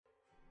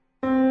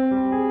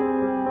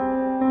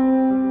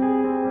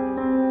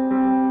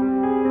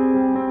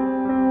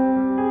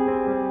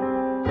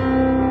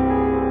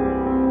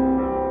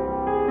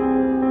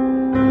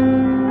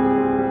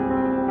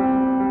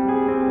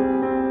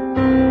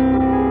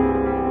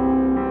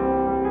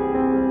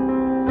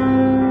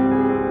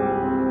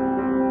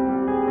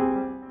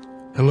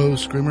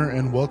Screamer,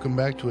 and welcome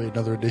back to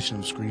another edition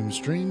of Scream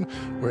Stream,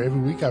 where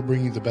every week I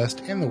bring you the best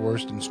and the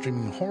worst in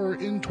streaming horror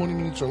in 20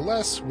 minutes or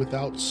less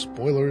without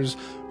spoilers.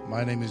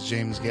 My name is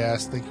James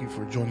Gass. Thank you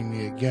for joining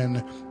me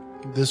again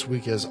this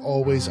week. As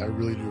always, I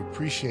really do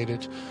appreciate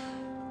it.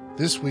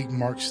 This week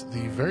marks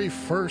the very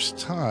first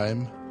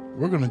time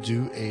we're going to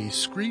do a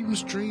Scream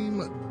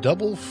Stream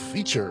double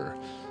feature.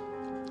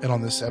 And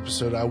on this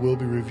episode, I will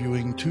be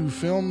reviewing two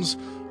films,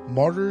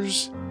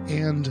 Martyrs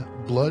and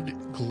Blood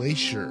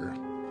Glacier.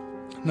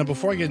 Now,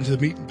 before I get into the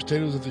meat and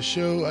potatoes of the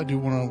show, I do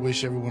want to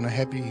wish everyone a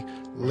happy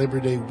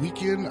Labor Day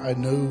weekend. I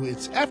know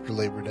it's after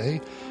Labor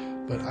Day,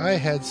 but I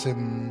had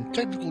some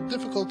technical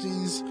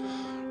difficulties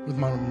with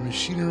my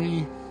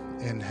machinery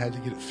and had to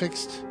get it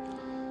fixed.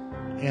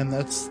 And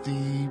that's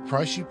the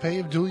price you pay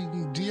of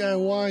doing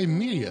DIY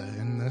media,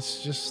 and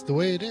that's just the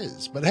way it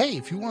is. But hey,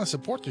 if you want to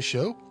support the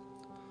show,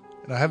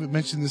 and I haven't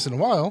mentioned this in a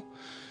while,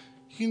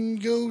 you can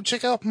go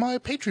check out my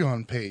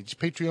Patreon page,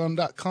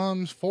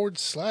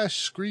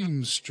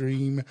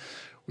 patreon.com/ScreamStream,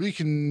 where you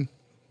can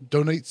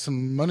donate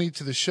some money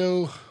to the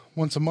show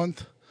once a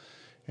month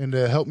and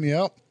help me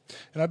out.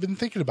 And I've been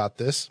thinking about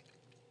this.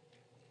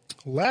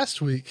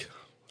 Last week,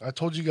 I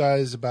told you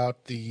guys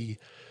about the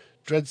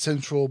Dread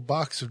Central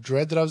box of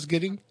Dread that I was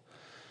getting.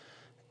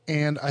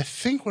 And I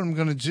think what I'm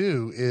going to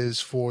do is,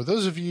 for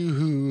those of you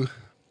who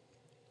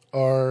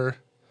are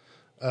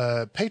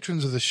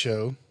patrons of the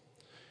show,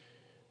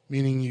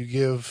 meaning you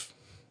give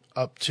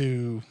up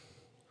to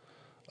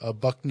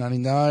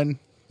 $1.99,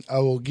 I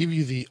will give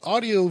you the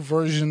audio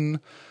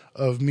version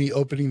of me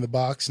opening the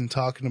box and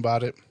talking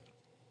about it.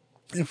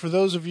 And for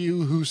those of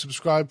you who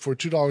subscribe for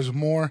 $2 or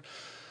more,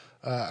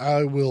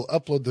 I will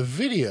upload the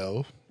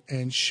video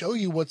and show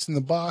you what's in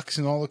the box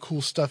and all the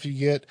cool stuff you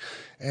get.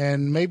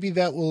 And maybe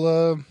that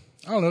will,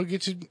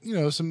 get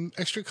you, some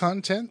extra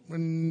content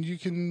when you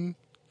can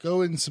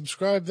go and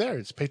subscribe there.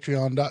 It's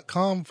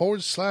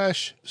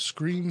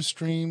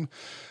patreon.com/ScreamStream.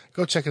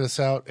 Go check us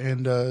out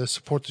and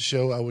support the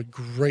show. I would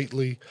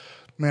greatly,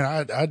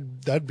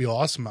 that'd be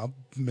awesome. I'll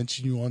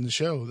mention you on the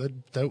show.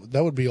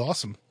 That would be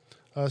awesome.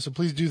 So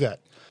please do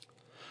that.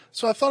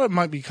 So I thought it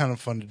might be kind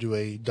of fun to do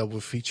a double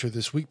feature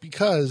this week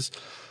because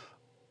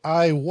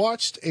I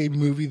watched a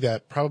movie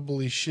that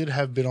probably should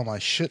have been on my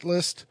shit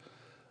list,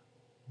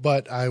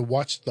 but I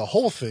watched the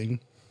whole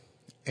thing,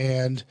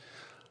 and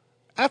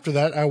after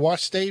that, I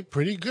watched a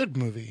pretty good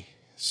movie.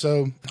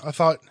 So I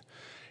thought,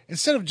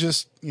 instead of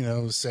just,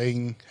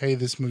 saying, hey,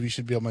 this movie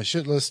should be on my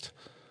shit list,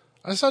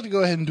 I decided to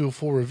go ahead and do a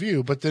full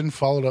review, but then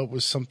followed up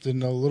with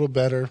something a little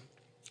better.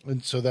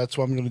 And so that's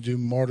why I'm going to do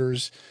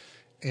Martyrs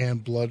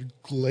and Blood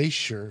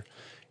Glacier.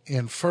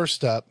 And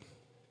first up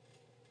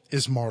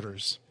is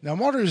Martyrs. Now,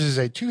 Martyrs is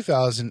a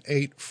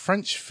 2008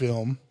 French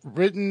film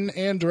written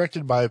and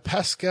directed by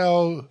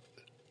Pascal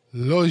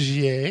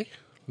Laugier,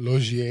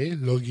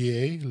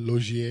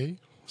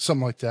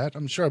 something like that.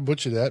 I'm sure I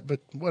butchered that,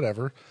 but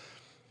whatever.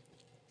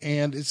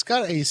 And it's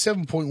got a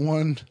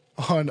 7.1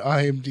 on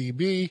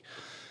IMDb.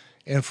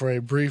 And for a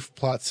brief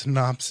plot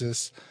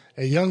synopsis,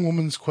 a young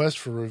woman's quest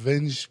for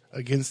revenge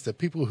against the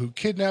people who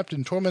kidnapped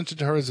and tormented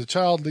her as a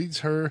child leads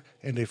her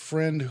and a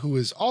friend who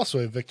is also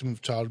a victim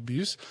of child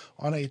abuse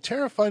on a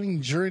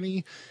terrifying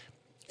journey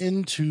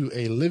into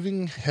a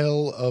living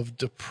hell of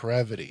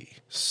depravity.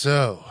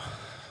 So,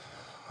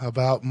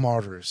 about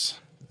Martyrs.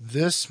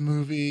 This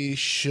movie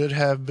should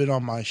have been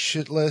on my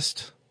shit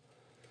list.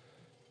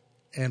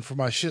 And for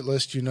my shit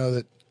list, you know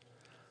that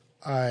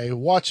I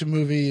watch a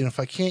movie, and if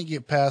I can't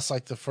get past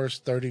like the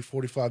first 30,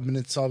 45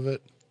 minutes of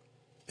it,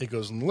 it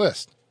goes on the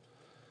list.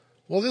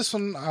 Well, this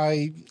one,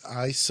 I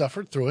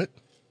suffered through it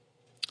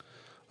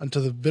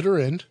until the bitter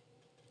end.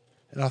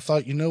 And I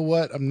thought, you know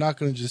what? I'm not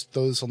going to just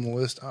throw this on the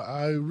list.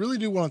 I really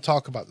do want to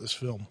talk about this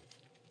film.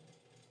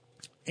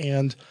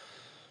 And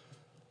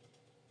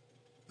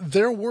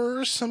there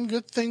were some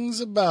good things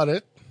about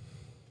it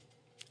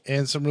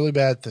and some really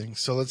bad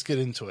things. So let's get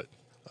into it.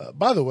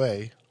 By the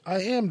way,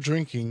 I am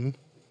drinking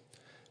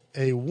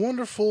a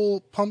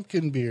wonderful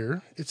pumpkin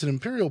beer. It's an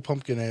Imperial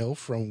Pumpkin Ale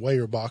from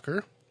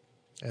Weyerbacher,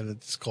 and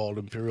it's called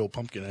Imperial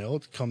Pumpkin Ale.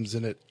 It comes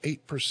in at 8%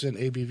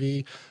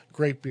 ABV.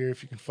 Great beer.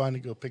 If you can find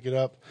it, go pick it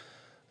up.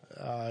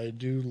 I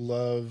do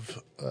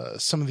love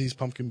some of these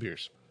pumpkin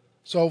beers.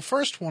 So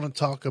first, I want to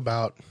talk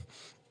about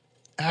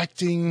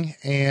acting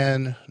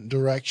and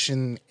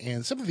direction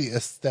and some of the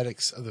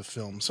aesthetics of the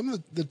film, some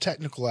of the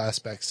technical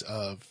aspects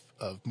of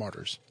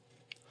Martyrs.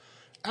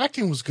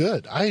 Acting was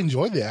good. I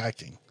enjoyed the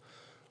acting.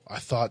 I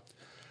thought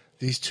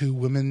these two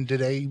women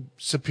did a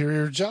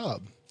superior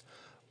job.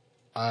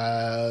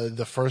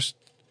 The first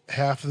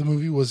half of the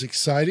movie was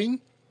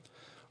exciting.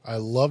 I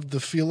loved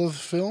the feel of the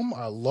film.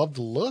 I loved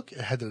the look.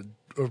 It had a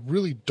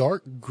really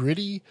dark,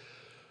 gritty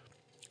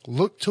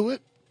look to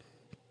it.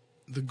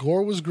 The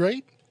gore was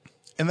great.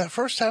 And that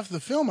first half of the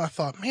film, I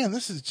thought, man,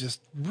 this is just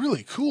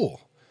really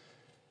cool.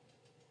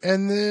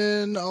 And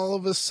then all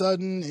of a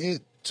sudden,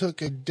 it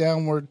took a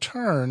downward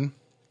turn,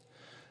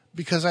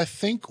 because I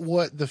think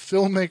what the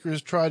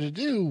filmmakers tried to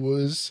do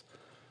was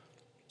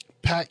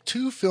packed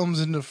two films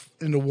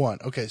into one.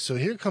 Okay, so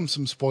here comes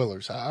some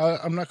spoilers.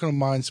 I'm not going to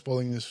mind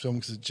spoiling this film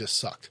because it just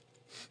sucked.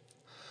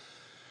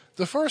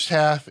 The first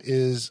half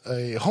is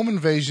a home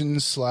invasion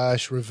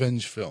 /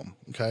 revenge film.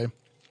 Okay,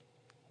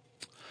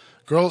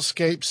 girl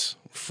escapes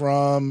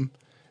from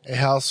a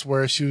house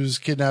where she was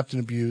kidnapped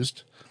and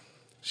abused.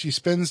 She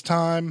spends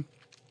time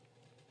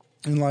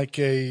in like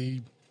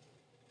a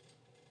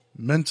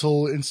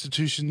mental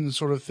institution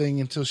sort of thing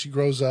until she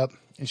grows up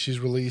and she's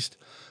released.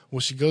 Well,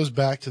 she goes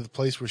back to the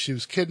place where she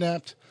was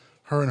kidnapped.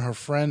 Her and her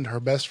friend, her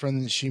best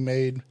friend that she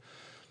made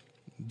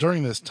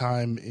during this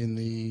time in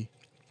the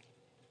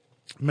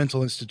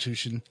mental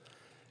institution,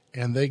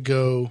 and they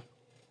go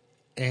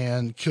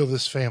and kill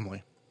this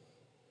family.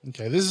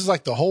 Okay, this is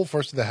like the whole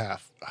first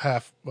half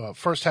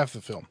of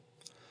the film.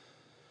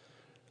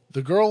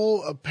 The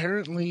girl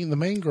apparently, the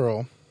main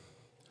girl,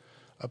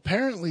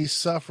 apparently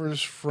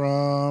suffers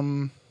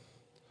from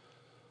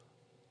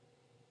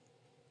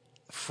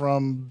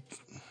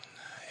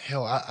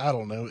hell, I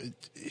don't know.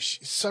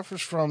 She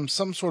suffers from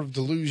some sort of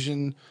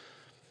delusion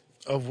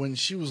of when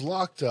she was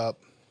locked up,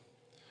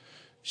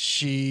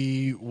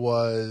 she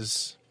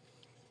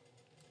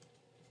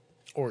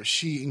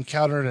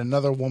encountered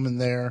another woman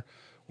there,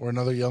 or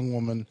another young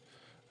woman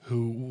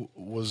who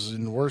was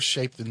in worse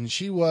shape than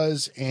she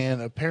was,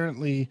 and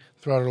apparently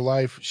throughout her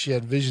life she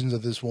had visions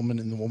of this woman,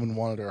 and the woman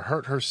wanted her to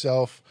hurt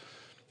herself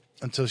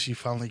until she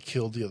finally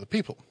killed the other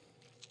people.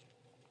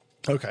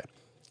 Okay.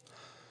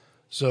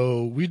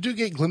 So we do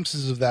get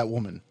glimpses of that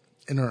woman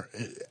in her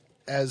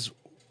as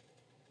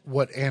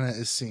what Anna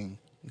is seeing.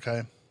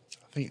 Okay.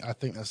 I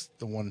think that's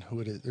the one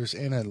who it is. There's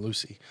Anna and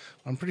Lucy.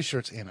 I'm pretty sure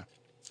it's Anna,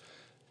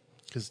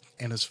 because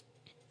Anna's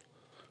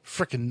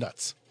freaking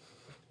nuts.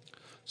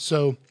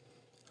 So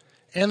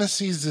Anna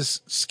sees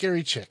this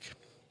scary chick,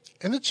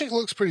 and the chick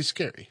looks pretty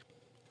scary.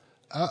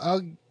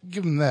 I'll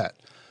give them that.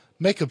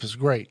 Makeup is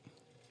great.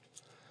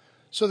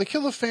 So they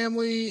kill the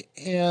family,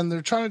 and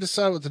they're trying to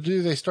decide what to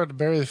do. They start to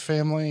bury the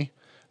family.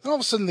 Then all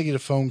of a sudden they get a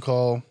phone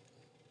call,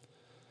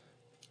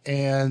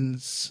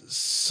 and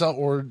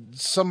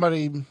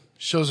somebody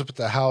shows up at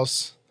the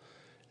house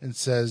and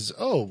says,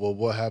 "Oh, well,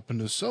 what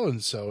happened to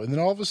so-and-so?" And then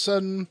all of a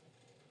sudden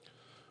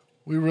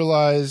we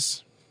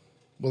realize,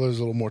 well, there's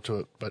a little more to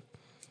it, but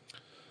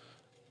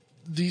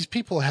these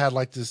people had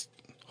like this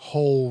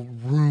whole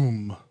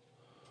room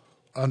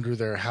under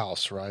their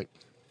house, right,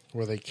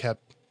 where they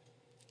kept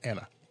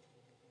Anna.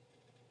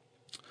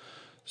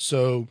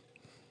 So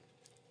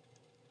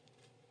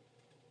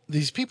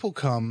these people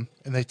come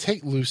and they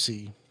take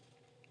Lucy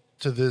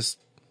to this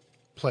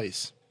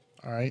place,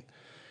 all right?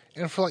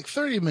 And for like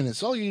 30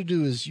 minutes, all you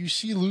do is you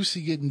see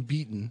Lucy getting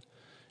beaten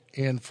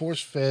and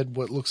force-fed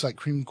what looks like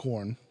cream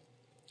corn,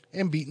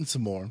 and beaten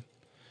some more,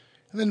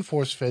 and then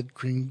force-fed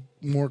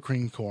more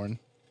cream corn,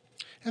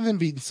 and then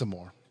beaten some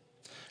more.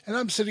 And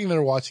I'm sitting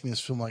there watching this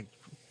film like,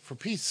 for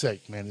Pete's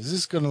sake, man, is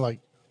this going to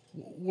like,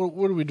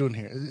 what are we doing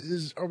here?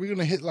 Are we going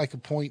to hit like a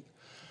point?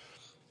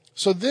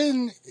 So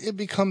then it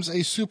becomes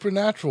a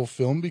supernatural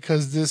film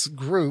because this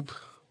group,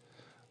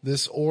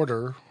 this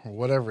order, or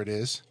whatever it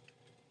is,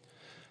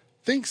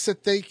 thinks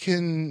that they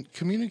can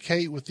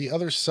communicate with the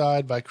other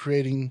side by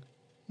creating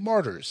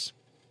martyrs,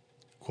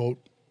 quote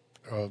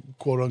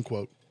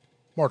unquote,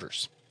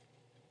 martyrs.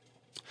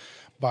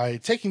 By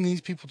taking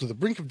these people to the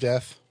brink of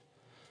death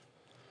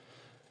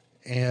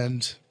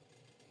and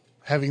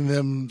having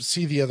them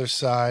see the other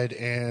side,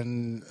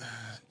 and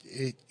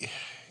it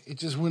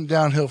just went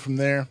downhill from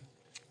there.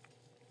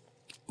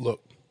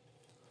 Look,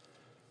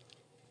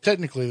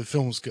 technically the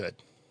film was good.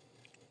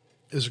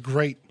 It was a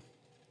great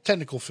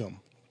technical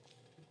film.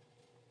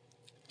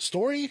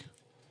 Story,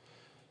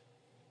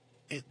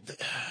 it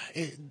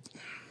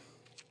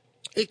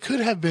could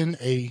have been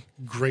a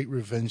great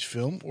revenge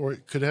film, or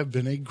it could have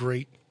been a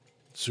great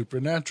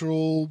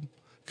supernatural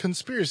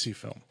conspiracy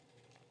film.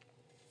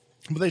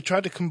 But they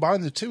tried to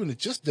combine the two, and it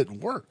just didn't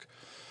work.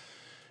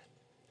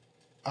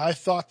 I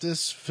thought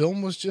this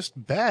film was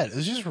just bad. It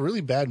was just a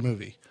really bad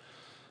movie.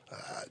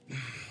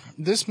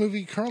 This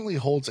movie currently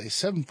holds a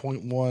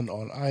 7.1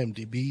 on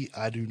IMDb.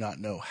 I do not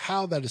know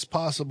how that is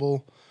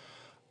possible.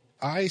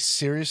 I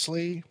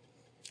seriously,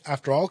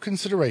 after all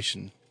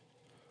consideration,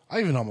 I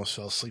even almost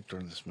fell asleep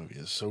during this movie.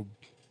 It's so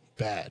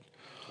bad.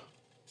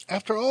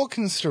 After all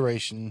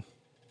consideration,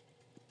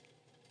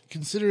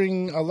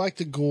 considering I like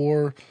the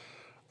gore,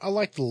 I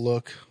like the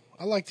look,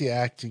 I like the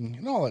acting,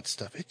 and all that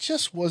stuff, it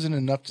just wasn't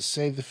enough to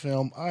save the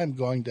film. I'm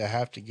going to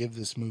have to give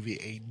this movie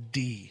a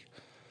D.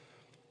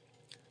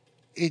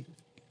 It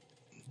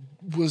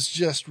was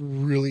just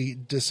really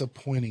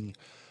disappointing.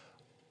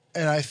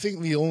 And I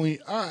think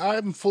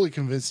I'm fully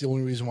convinced the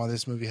only reason why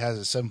this movie has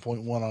a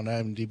 7.1 on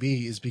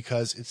IMDb is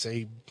because it's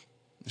a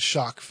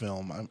shock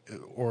film,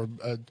 or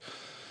a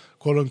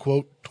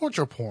quote-unquote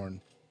torture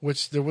porn,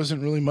 which there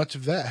wasn't really much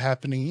of that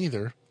happening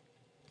either.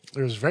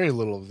 There was very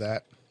little of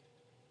that.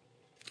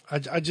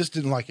 I just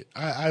didn't like it.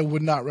 I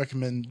would not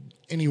recommend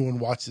anyone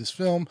watch this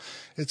film.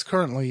 It's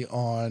currently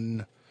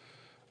on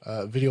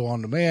video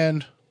on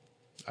demand.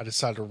 I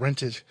decided to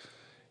rent it,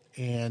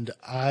 and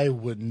I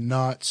would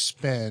not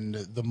spend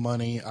the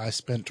money I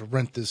spent to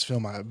rent this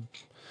film. I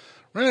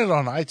rented it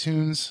on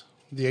iTunes.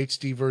 The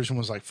HD version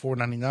was like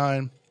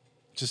 $4.99.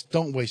 Just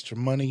don't waste your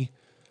money.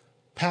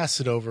 Pass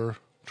it over.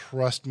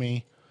 Trust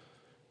me.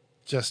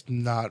 Just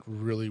not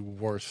really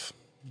worth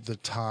the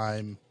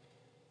time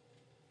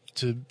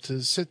to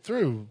sit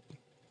through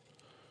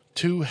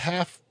two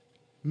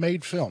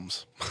half-made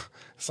films.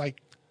 It's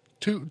like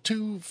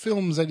two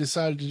films they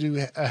decided to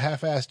do a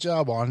half-assed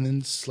job on and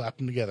then slap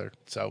them together.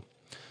 So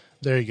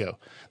there you go.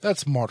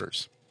 That's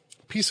Martyrs.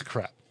 Piece of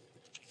crap.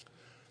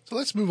 So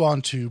let's move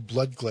on to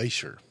Blood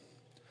Glacier.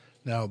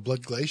 Now,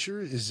 Blood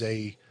Glacier is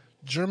a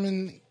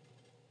German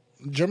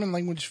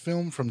language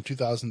film from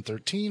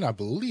 2013. I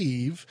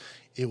believe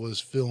it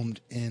was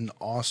filmed in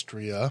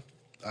Austria.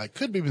 I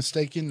could be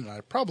mistaken, and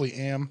I probably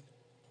am.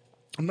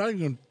 I'm not even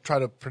going to try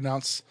to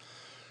pronounce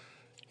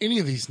any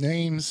of these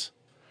names.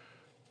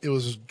 It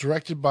was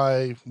directed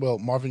by,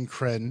 Marvin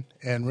Kren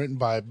and written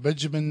by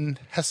Benjamin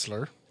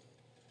Hessler.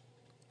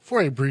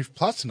 For a brief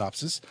plot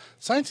synopsis,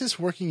 scientists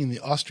working in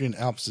the Austrian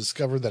Alps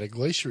discover that a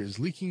glacier is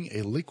leaking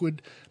a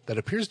liquid that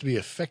appears to be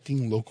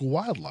affecting local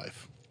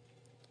wildlife.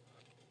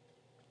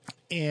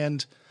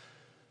 And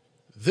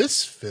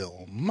this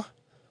film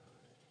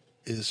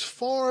is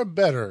far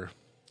better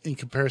in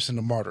comparison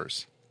to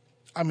Martyrs.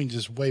 I mean,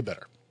 just way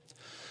better.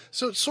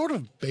 So it's sort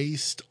of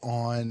based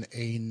on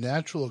a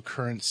natural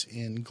occurrence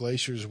in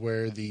glaciers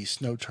where the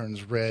snow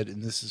turns red,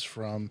 and this is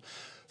from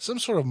some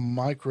sort of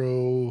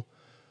microorganism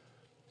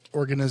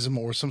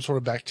or some sort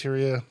of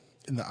bacteria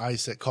in the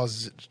ice that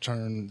causes it to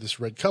turn this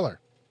red color.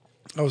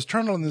 I was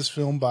turned on this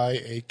film by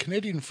a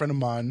Canadian friend of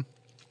mine,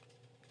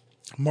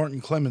 Marty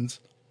Clemens.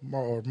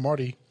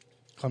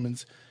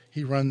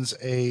 He runs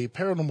a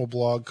paranormal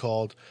blog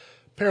called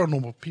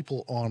Paranormal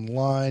People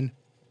Online,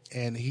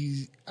 and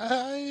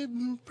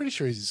I'm pretty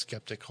sure he's a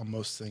skeptic on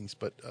most things,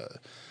 but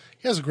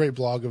he has a great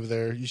blog over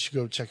there. You should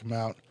go check him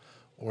out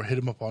or hit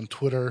him up on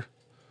Twitter.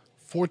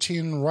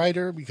 Fortean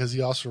Writer, because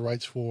he also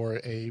writes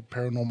for a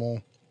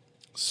paranormal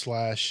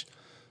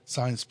 /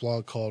 science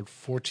blog called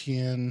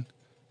Fortean.co.uk,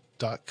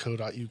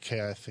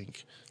 I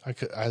think. I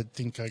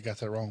think I got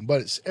that wrong,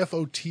 but it's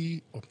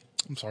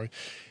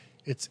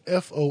it's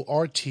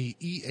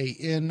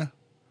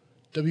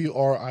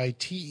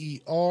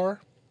FORTEANWRITER,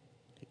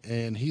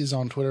 and he is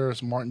on Twitter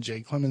as Martin J.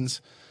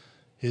 Clemens.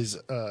 His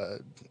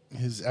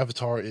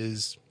avatar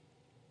is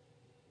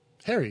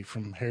Harry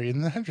from Harry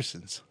and the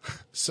Hendersons.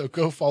 So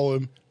go follow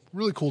him.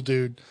 Really cool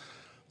dude.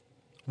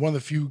 One of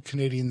the few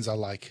Canadians I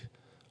like,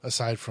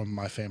 aside from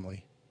my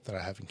family that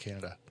I have in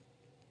Canada,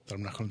 that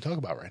I'm not going to talk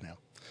about right now.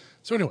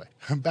 So anyway,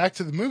 back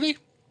to the movie.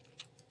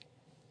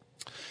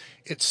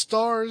 It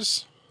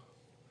stars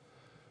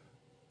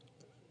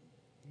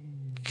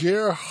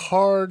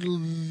Gerhard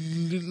Liebman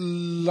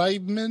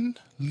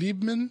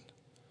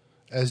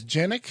as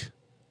Janek,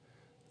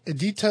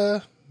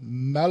 Edita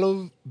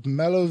Malovisic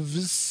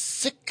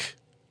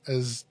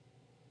as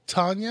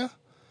Tanya,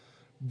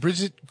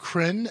 Bridget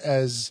Kren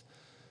as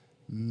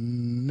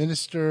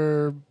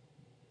Minister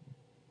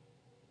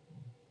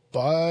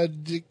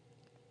Bodacek,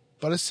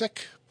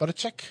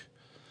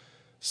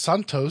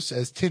 Santos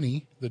as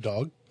Tinny, the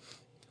dog,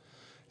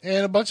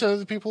 and a bunch of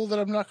other people that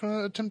I'm not going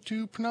to attempt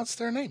to pronounce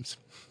their names.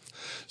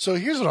 So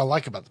here's what I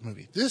like about the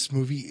movie. This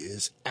movie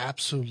is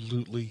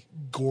absolutely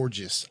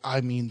gorgeous.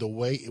 I mean, the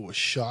way it was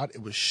shot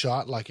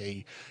like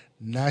a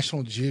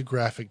National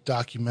Geographic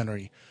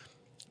documentary.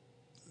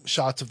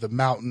 Shots of the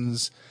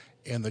mountains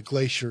and the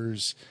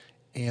glaciers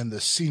and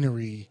the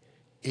scenery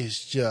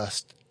is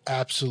just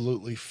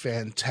absolutely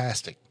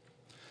fantastic.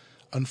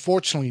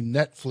 Unfortunately,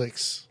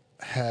 Netflix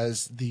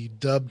has the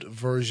dubbed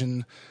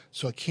version,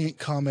 so I can't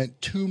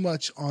comment too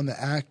much on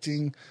the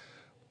acting,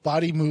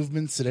 body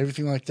movements, and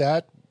everything like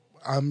that.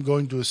 I'm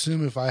going to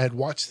assume if I had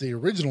watched the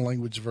original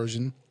language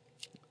version,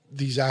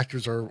 these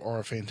actors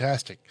are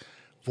fantastic.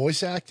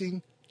 Voice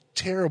acting,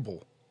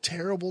 terrible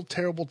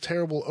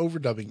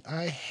overdubbing.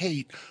 I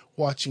hate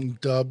watching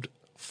dubbed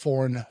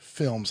foreign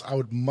films. I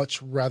would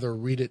much rather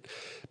read it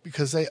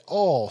because they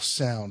all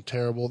sound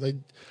terrible. They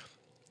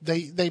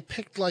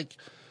picked like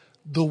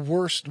the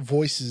worst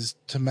voices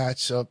to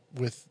match up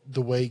with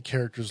the way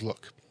characters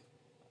look.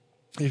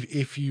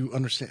 If you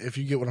understand, if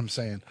you get what I'm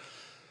saying.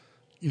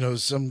 You know,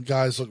 some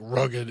guys look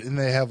rugged and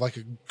they have like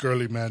a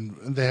girly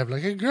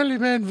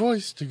man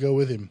voice to go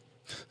with him.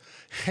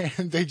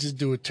 And they just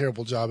do a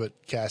terrible job at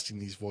casting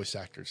these voice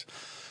actors.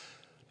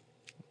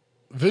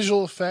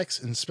 Visual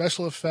effects and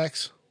special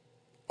effects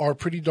are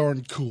pretty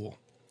darn cool.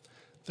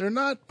 They're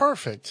not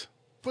perfect,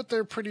 but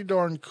they're pretty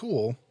darn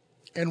cool.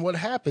 And what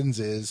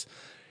happens is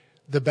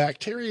the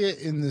bacteria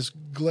in this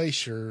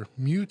glacier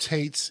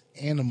mutates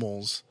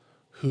animals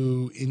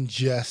who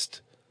ingest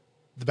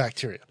the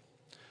bacteria.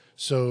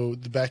 So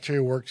the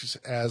bacteria works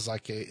as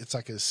it's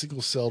like a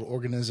single-celled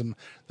organism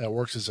that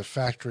works as a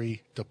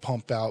factory to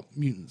pump out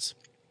mutants.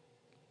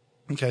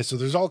 Okay, so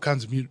there's all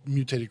kinds of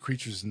mutated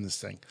creatures in this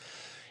thing.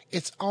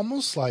 It's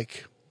almost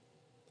like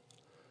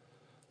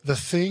The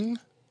Thing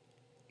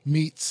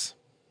meets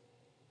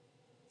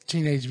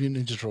Teenage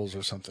Mutant Ninja Turtles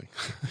or something.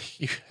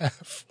 You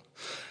have,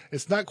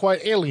 it's not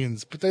quite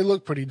aliens, but they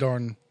look pretty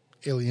darn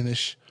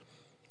alienish.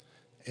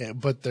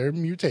 But they're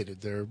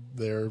mutated.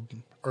 They're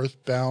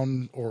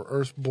earthbound or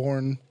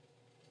earthborn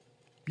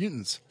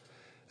mutants.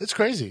 It's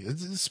crazy.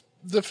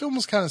 The film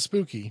was kind of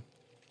spooky.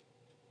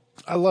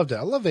 I loved it.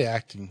 I love the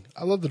acting.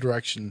 I love the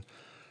direction.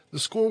 The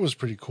score was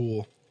pretty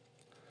cool.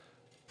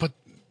 But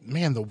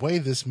man, the way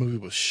this movie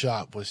was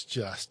shot was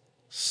just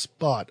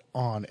spot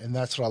on, and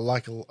that's what I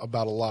like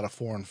about a lot of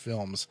foreign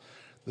films.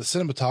 The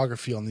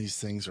cinematography on these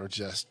things are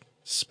just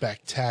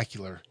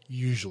spectacular,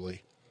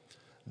 usually.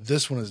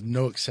 This one is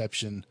no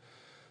exception.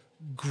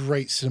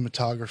 Great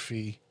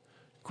cinematography,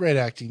 great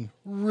acting,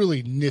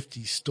 really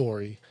nifty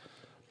story.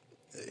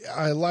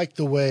 I like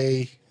the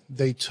way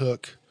they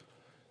took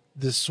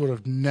this sort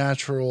of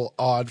natural,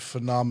 odd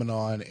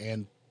phenomenon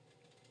and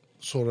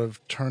sort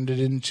of turned it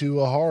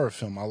into a horror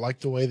film. I like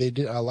the way they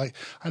did.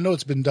 I know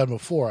it's been done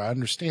before. I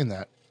understand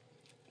that.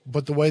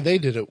 But the way they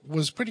did it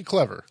was pretty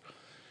clever.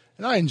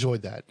 And I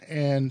enjoyed that.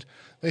 And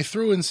they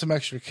threw in some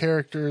extra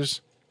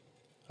characters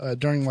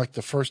during like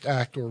the first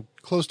act or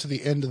close to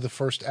the end of the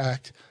first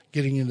act,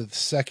 getting into the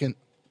second.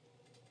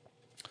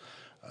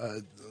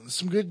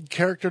 Some good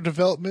character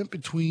development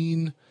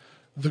between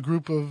the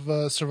group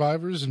of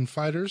survivors and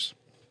fighters.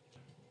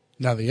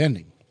 Now the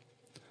ending.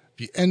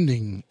 The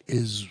ending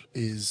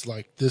is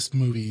like this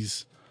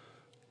movie's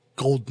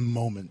golden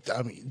moment.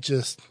 I mean,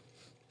 just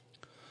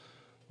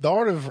the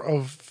art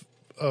of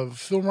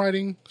film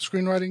writing,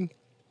 screenwriting.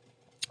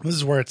 This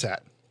is where it's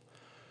at.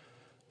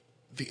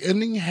 The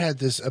ending had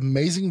this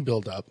amazing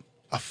build-up,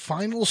 a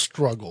final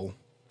struggle,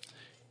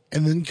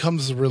 and then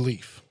comes the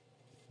relief.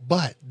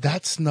 But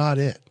that's not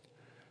it.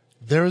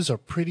 There is a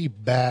pretty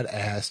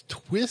badass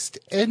twist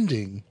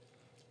ending.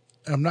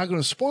 And I'm not going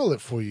to spoil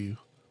it for you,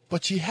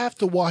 but you have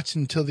to watch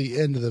until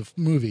the end of the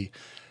movie.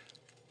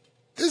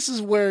 This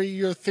is where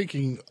you're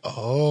thinking,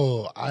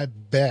 oh, I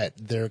bet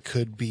there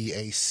could be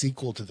a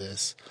sequel to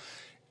this,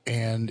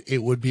 and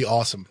it would be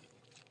awesome.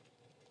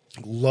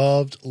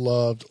 Loved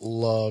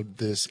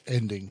this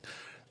ending.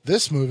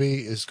 This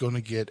movie is going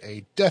to get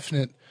a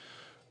definite.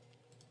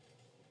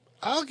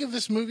 I'll give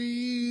this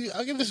movie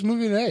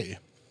an A.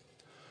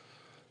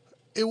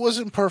 It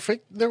wasn't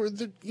perfect. I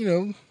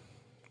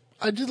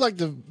did like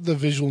the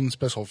visual and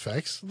special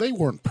effects. They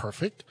weren't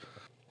perfect.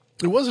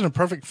 It wasn't a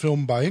perfect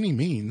film by any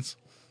means,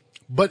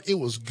 but it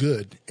was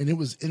good and it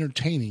was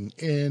entertaining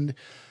and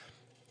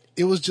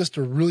it was just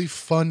a really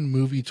fun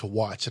movie to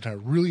watch and I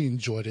really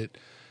enjoyed it.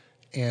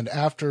 And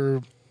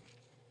after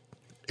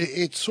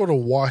it sort of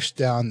washed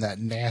down that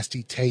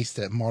nasty taste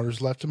that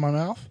Martyrs left in my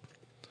mouth.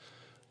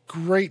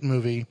 Great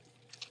movie.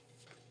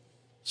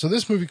 So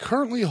this movie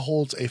currently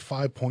holds a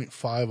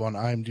 5.5 on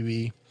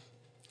IMDb.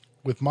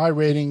 With my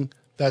rating,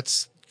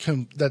 that's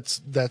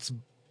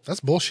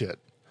bullshit.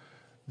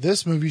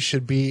 This movie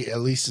should be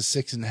at least a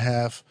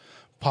 6.5,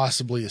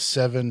 possibly a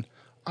 7.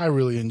 I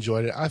really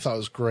enjoyed it. I thought it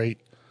was great.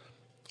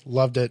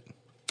 Loved it.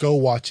 Go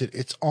watch it.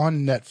 It's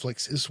on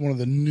Netflix. It's one of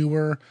the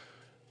newer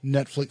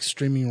Netflix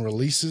streaming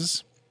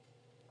releases.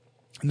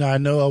 Now I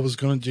know I was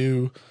going to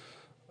do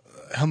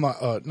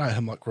not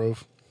Hemlock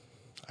Grove.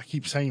 I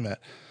keep saying that.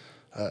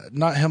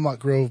 Not Hemlock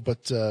Grove,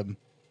 but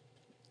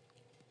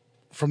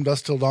From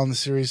Dusk Till Dawn, the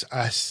series.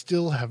 I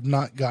still have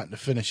not gotten to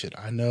finish it.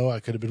 I know I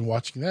could have been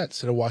watching that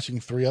instead of watching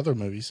 3 other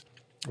movies.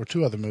 Or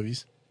 2 other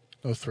movies.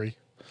 No, 3.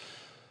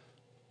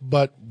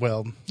 But,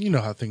 well, you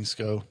know how things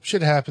go.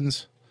 Shit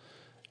happens.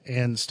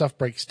 And stuff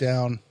breaks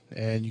down.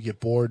 And you get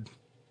bored.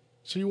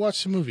 So you watch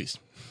some movies.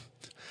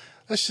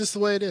 That's just the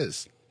way it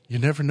is. You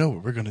never know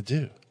what we're going to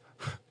do.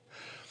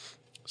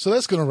 So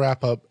that's going to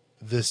wrap up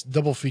this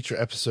double feature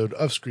episode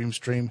of Scream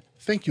Stream.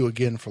 Thank you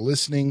again for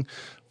listening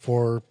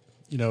for,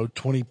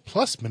 20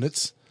 plus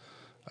minutes.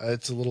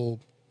 It's a little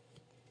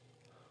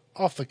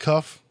off the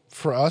cuff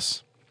for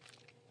us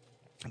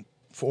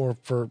for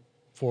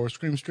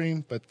Scream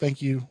Stream, but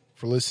thank you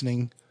for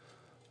listening.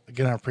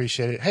 Again, I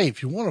appreciate it. Hey,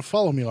 if you want to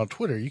follow me on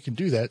Twitter, you can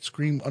do that,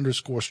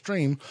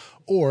 Scream_Stream,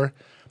 or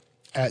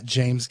at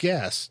James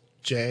Gass,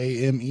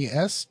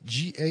 JamesGass.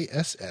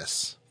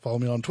 Follow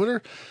me on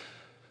Twitter.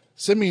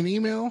 Send me an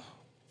email,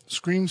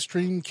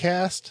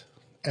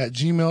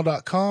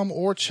 screamstreamcast@gmail.com,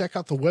 or check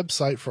out the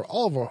website for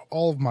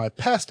all of my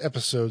past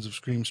episodes of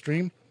Scream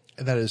Stream,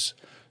 and that is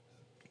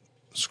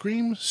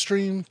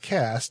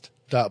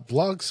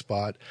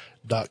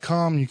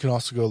screamstreamcast.blogspot.com. You can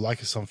also go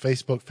like us on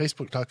Facebook,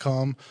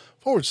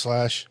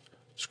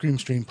 facebook.com/Scream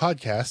Stream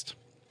Podcast,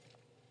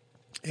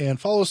 and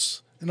follow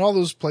us in all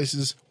those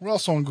places. We're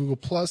also on Google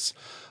Plus.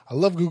 I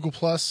love Google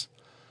Plus.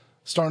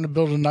 Starting to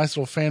build a nice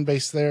little fan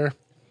base there.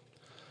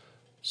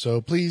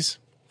 So please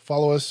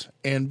follow us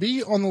and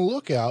be on the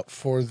lookout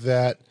for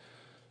that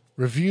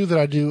review that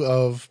I do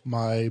of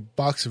my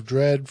Box of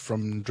Dread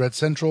from Dread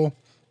Central.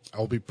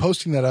 I'll be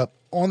posting that up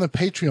on the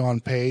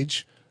Patreon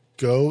page.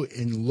 Go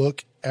and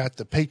look at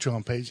the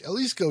Patreon page. At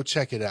least go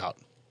check it out.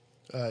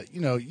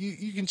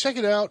 You can check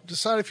it out,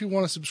 decide if you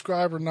want to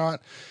subscribe or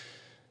not.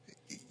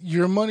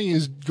 Your money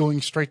is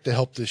going straight to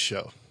help this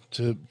show.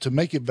 to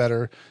make it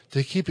better,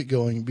 to keep it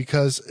going,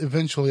 because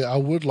eventually I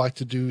would like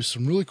to do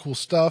some really cool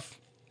stuff,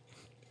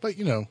 but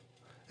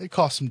it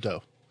costs some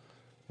dough,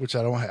 which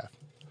I don't have.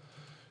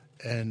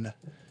 And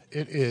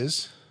it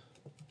is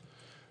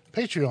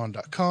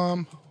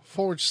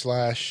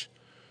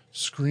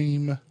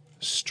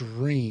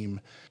patreon.com/ScreamStream.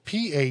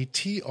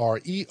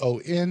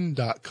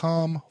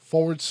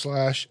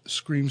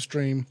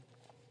 patreon.com/ScreamStream.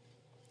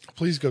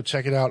 Please go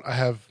check it out. I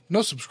have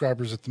no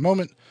subscribers at the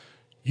moment.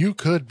 You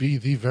could be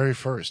the very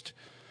first.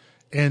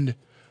 And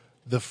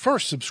the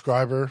first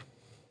subscriber,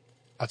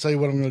 I'll tell you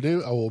what I'm going to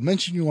do. I will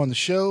mention you on the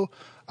show.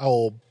 I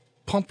will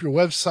pump your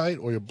website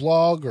or your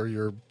blog or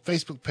your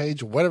Facebook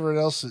page or whatever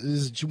else it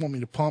is that you want me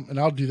to pump, and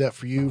I'll do that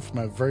for you for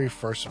my very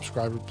first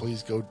subscriber.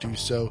 Please go do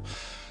so.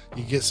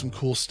 You get some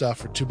cool stuff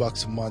for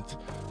 $2 a month.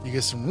 You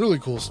get some really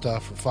cool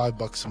stuff for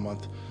 $5 a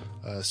month.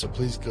 So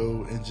please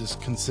go and just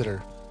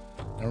consider.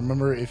 Now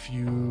remember, if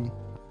you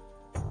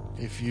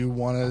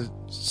want to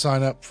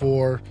sign up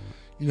for,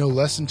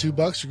 less than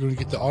 $2, you're going to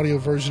get the audio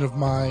version of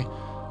my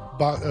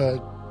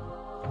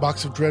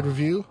Box of Dread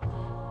review.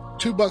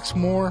 $2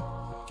 more,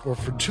 or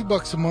for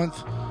 $2 a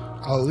month,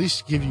 I'll at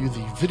least give you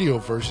the video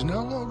version.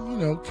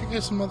 I'll,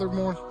 get some other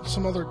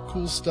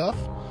cool stuff.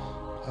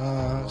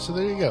 So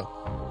there you go.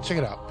 Check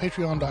it out.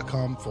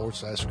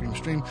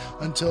 Patreon.com/ScreamStream.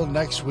 Until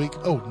next week.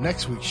 Oh,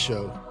 next week's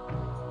show.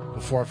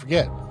 Before I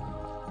forget,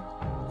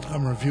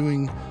 I'm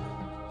reviewing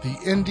the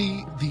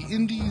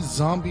indie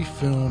zombie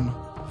film,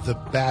 The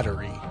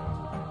Battery.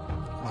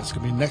 That's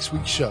going to be next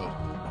week's show.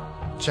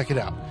 Check it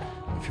out.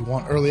 If you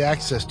want early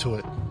access to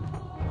it,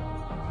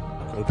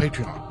 go to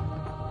Patreon.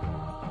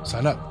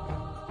 Sign up.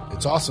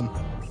 It's awesome.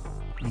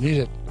 You need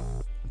it.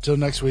 Until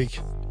next week,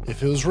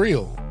 if it was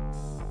real,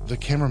 the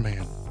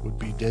cameraman would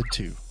be dead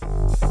too.